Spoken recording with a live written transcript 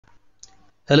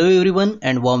Hello everyone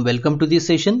and warm welcome to this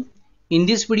session. In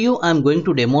this video I am going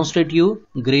to demonstrate you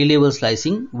gray level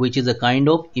slicing, which is a kind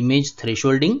of image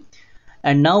thresholding.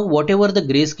 And now whatever the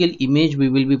grayscale image we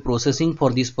will be processing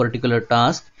for this particular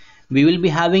task, we will be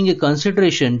having a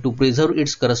consideration to preserve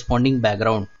its corresponding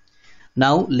background.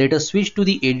 Now let us switch to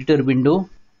the editor window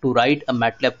to write a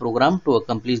MATLAB program to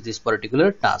accomplish this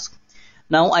particular task.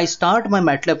 Now I start my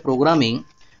MATLAB programming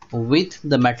with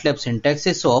the MATLAB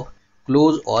syntaxes of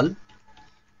close all,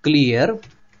 clear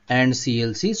and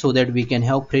CLC so that we can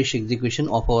have fresh execution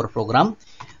of our program.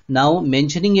 Now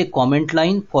mentioning a comment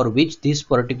line for which this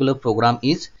particular program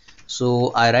is.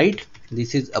 So I write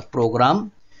this is a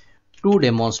program to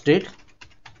demonstrate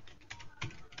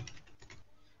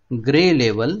gray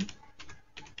level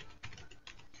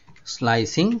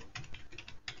slicing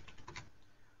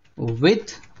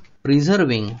with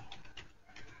preserving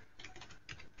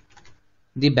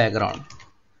the background.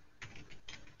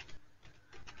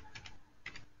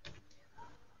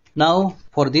 Now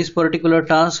for this particular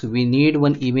task we need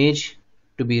one image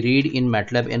to be read in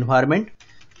MATLAB environment.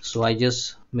 So I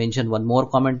just mentioned one more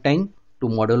comment line to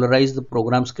modularize the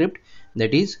program script,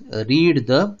 that is read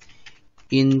the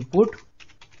input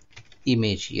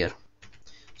image here.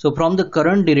 So from the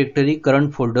current directory,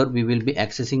 current folder, we will be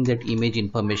accessing that image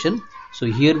information. So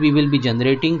here we will be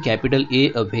generating capital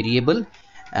A, a variable,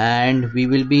 and we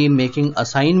will be making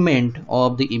assignment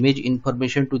of the image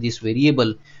information to this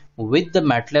variable with the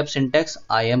MATLAB syntax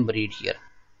I am read here.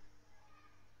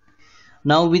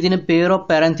 Now within a pair of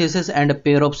parentheses and a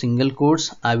pair of single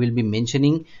quotes, I will be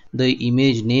mentioning the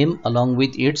image name along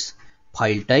with its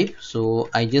file type. So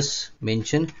I just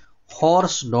mentioned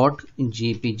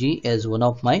horse.jpg as one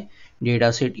of my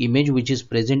dataset image which is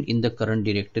present in the current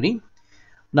directory.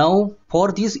 Now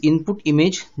for this input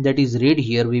image that is read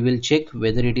here, we will check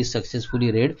whether it is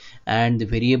successfully read and the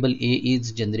variable A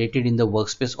is generated in the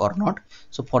workspace or not.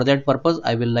 So for that purpose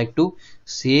I will like to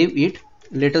save it.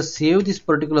 Let us save this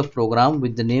particular program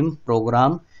with the name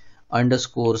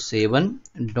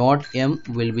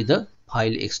program_7.m will be the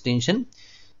file extension.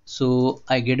 So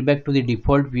I get back to the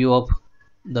default view of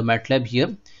the MATLAB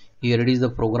here. Here it is the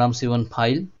program7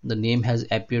 file. The name has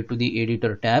appeared to the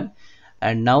editor tab.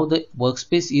 And now the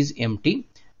workspace is empty.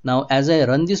 Now as I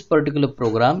run this particular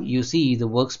program, you see the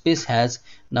workspace has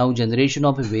now generation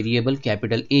of a variable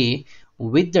capital A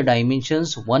with the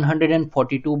dimensions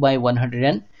 142 by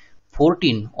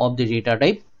 114 of the data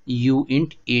type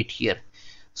uint8 here.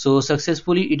 So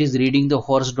successfully it is reading the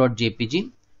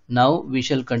horse.jpg. Now we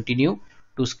shall continue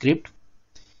to script.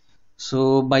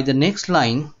 So by the next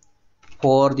line,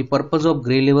 for the purpose of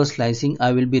gray level slicing,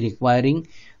 I will be requiring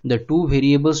the two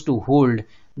variables to hold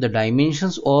the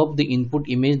dimensions of the input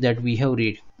image that we have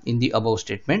read in the above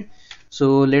statement.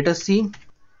 So let us see,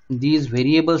 these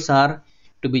variables are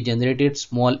to be generated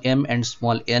small m and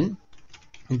small n.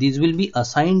 These will be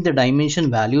assigned the dimension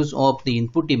values of the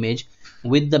input image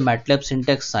with the MATLAB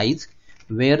syntax size,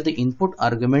 where the input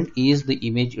argument is the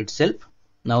image itself.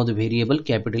 Now the variable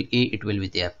capital A, it will be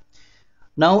there.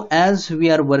 Now as we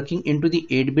are working into the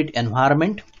 8-bit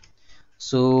environment,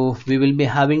 so we will be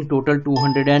having total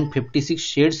 256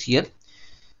 shades here.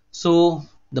 So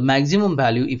the maximum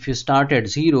value, if you start at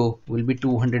 0, will be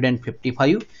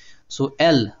 255. So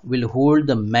L will hold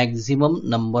the maximum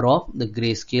number of the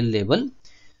grayscale level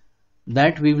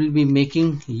that we will be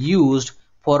making used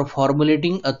for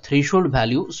formulating a threshold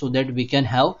value so that we can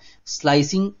have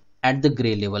slicing at the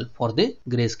gray level for the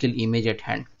grayscale image at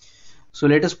hand. So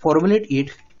let us formulate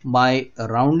it by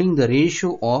rounding the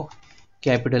ratio of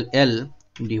capital L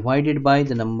divided by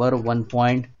the number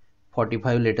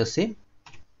 1.45. let us say.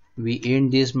 We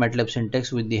end this MATLAB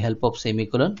syntax with the help of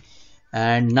semicolon.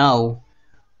 And now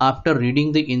after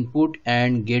reading the input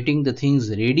and getting the things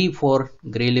ready for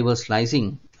gray level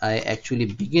slicing, I actually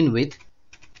begin with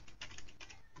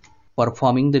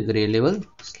performing the gray level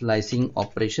slicing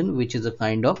operation, which is a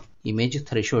kind of image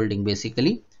thresholding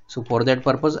basically. So for that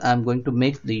purpose I am going to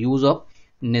make the use of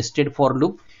nested for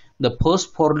loop. The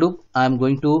first for loop I am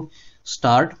going to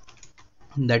start,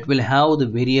 that will have the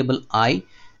variable I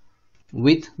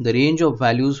with the range of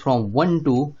values from 1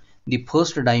 to the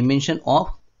first dimension of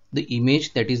the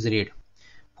image that is read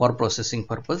for processing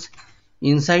purpose.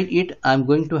 Inside it I am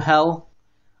going to have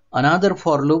another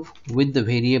for loop with the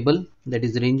variable that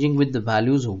is ranging with the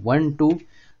values 1 to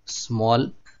small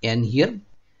n here.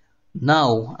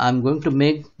 Now I am going to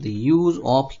make the use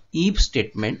of if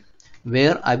statement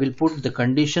where I will put the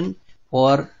condition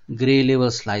for gray level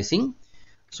slicing.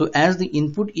 So as the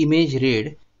input image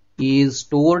read is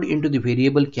stored into the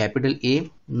variable capital A,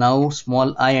 now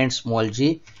small I and small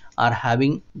j are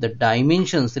having the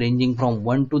dimensions ranging from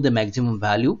 1 to the maximum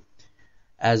value,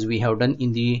 as we have done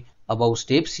in the above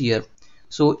steps here.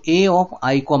 So a of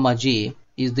I comma j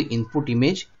is the input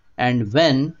image, and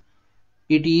when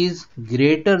it is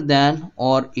greater than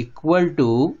or equal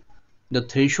to the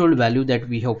threshold value that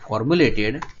we have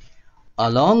formulated,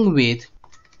 along with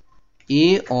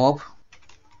a of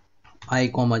I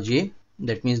comma j,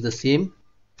 that means the same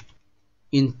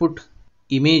input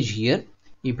image here,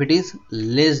 if it is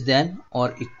less than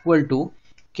or equal to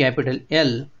capital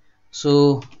L,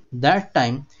 so that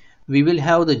time we will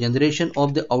have the generation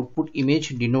of the output image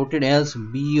denoted as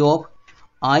b of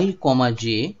I comma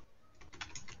j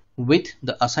with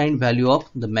the assigned value of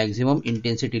the maximum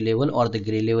intensity level, or the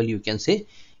gray level, you can say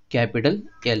capital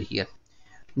L here.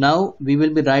 Now we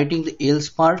will be writing the else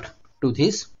part to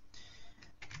this.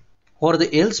 For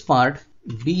the else part,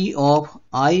 b of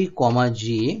I comma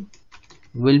j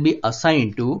will be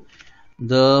assigned to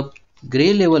the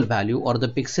gray level value or the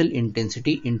pixel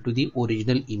intensity into the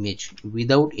original image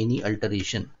without any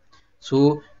alteration.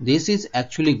 So this is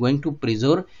actually going to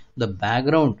preserve the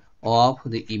background of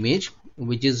the image,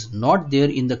 which is not there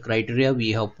in the criteria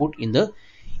we have put in the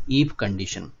if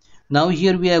condition. Now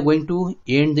here we are going to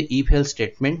end the if else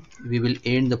statement. We will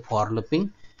end the for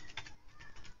looping.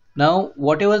 Now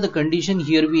whatever the condition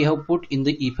here we have put in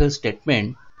the if else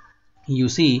statement, you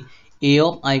see a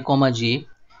of I comma j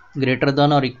greater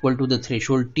than or equal to the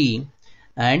threshold t,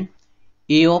 and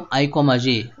a of I comma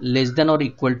j less than or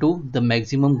equal to the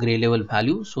maximum gray level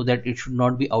value, so that it should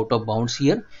not be out of bounds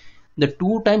here. The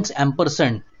 2 times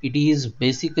ampersand, it is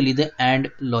basically the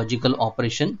AND logical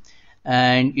operation,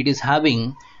 and it is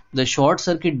having the short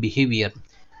circuit behavior.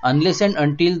 Unless and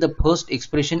until the first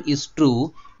expression is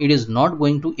true, it is not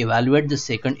going to evaluate the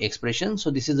second expression.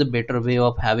 So this is a better way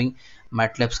of having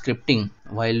MATLAB scripting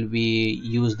while we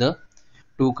use the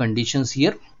 2 conditions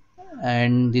here,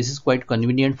 and this is quite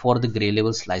convenient for the gray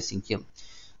level slicing here.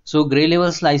 So gray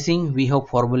level slicing we have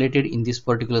formulated in this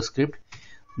particular script.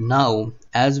 Now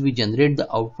as we generate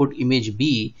the output image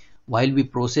b, while we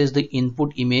process the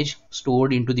input image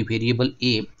stored into the variable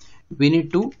a, we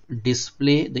need to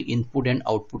display the input and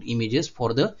output images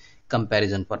for the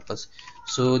comparison purpose.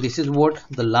 So this is what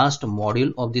the last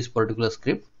module of this particular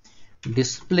script: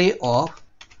 display of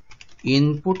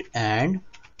input and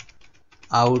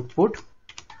output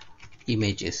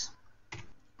images.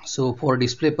 So for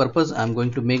display purpose, I am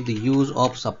going to make the use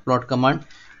of subplot command,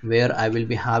 where I will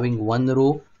be having 1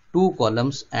 row 2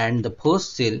 columns, and the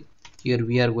first cell here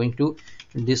we are going to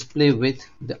display with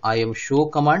the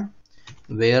IAMShow command,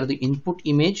 where the input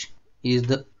image is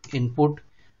the input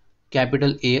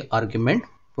capital A argument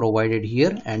provided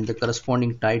here, and the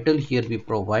corresponding title here we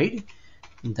provide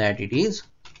that it is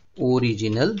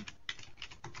original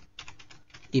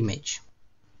image.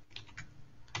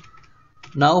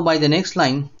 Now by the next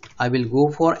line, I will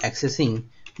go for accessing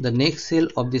the next cell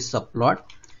of this subplot,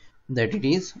 that it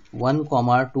is 1,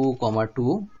 2,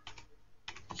 2.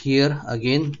 Here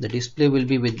again the display will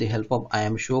be with the help of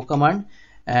IAMShow command,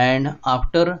 and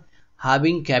after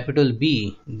having capital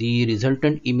B, the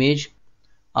resultant image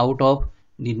out of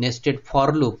the nested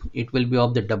for loop, it will be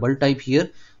of the double type here.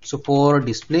 So for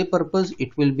display purpose,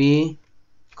 it will be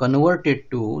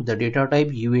converted to the data type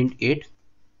uint8,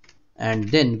 and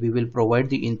then we will provide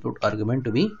the input argument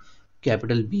to be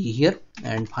capital B here,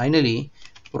 and finally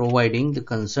providing the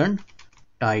concerned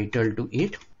title to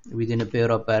it within a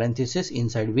pair of parentheses,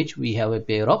 inside which we have a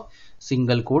pair of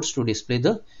single quotes to display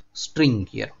the string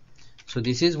here. So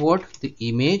this is what the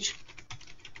image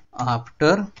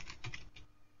after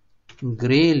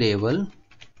gray level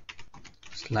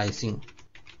slicing.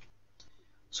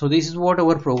 So this is what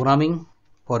our programming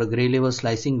for a gray level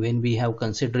slicing, when we have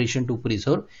consideration to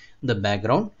preserve the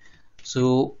background.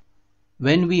 So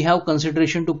when we have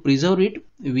consideration to preserve it,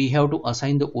 we have to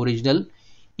assign the original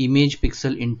image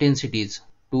pixel intensities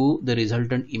to the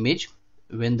resultant image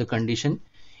when the condition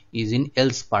is in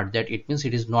else part, that it means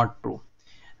it is not true.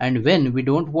 And when we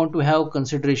don't want to have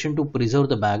consideration to preserve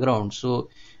the background, so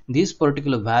this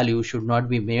particular value should not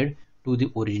be made to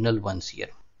the original ones here.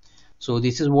 So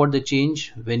this is what the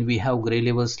change when we have gray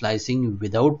level slicing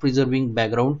without preserving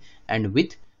background and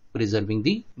with preserving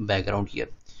the background here.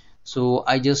 So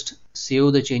I just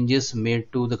save the changes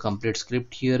made to the complete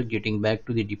script here, getting back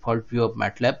to the default view of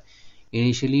MATLAB.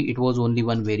 Initially it was only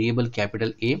one variable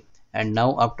capital A, and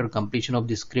now after completion of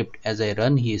the script, as I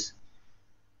run his,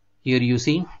 here you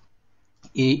see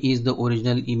A is the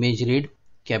original image read,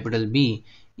 capital B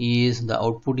is the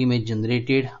output image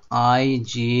generated, I,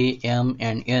 J, M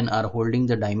and N are holding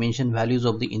the dimension values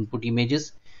of the input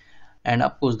images, and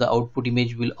of course the output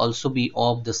image will also be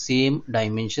of the same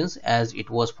dimensions as it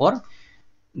was for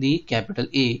the capital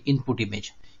A input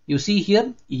image. You see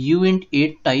here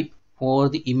uint8 type for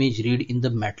the image read in the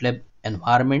MATLAB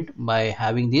environment by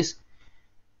having this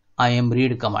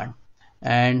imread command,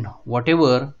 and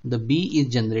whatever the B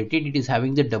is generated, it is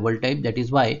having the double type. That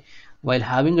is why while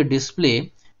having a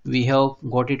display, we have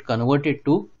got it converted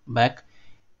to back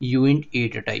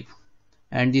uint8 type.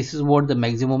 And this is what the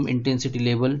maximum intensity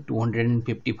level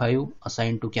 255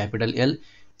 assigned to capital L.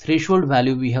 Threshold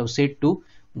value we have set to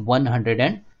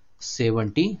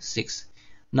 176.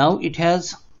 Now it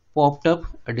has popped up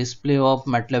a display of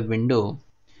MATLAB window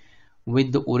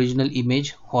with the original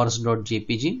image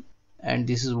horse.jpg, and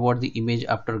this is what the image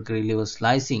after gray level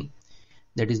slicing,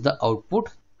 that is the output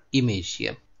image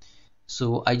here.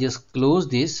 So I just close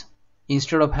this.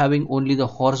 Instead of having only the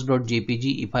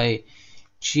horse.jpg, if I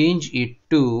change it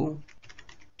to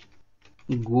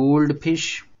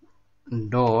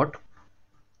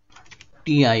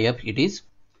goldfish.tif,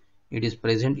 it is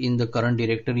present in the current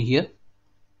directory here.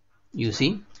 You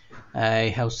see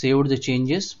I have saved the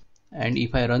changes, and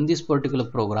if I run this particular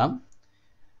program,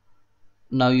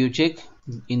 now you check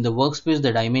in the workspace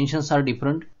the dimensions are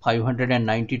different,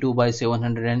 592 by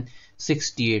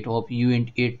 768 of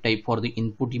uint8 type for the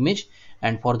input image,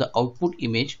 and for the output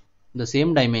image the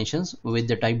same dimensions with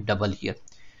the type double here.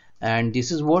 And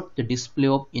this is what the display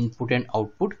of input and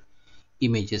output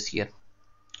images here.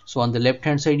 So on the left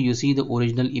hand side you see the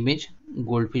original image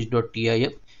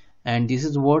goldfish.tif, and this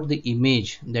is what the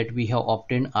image that we have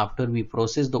obtained after we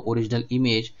process the original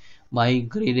image by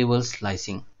gray level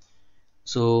slicing.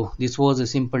 So this was a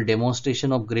simple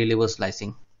demonstration of gray level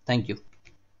slicing. Thank you.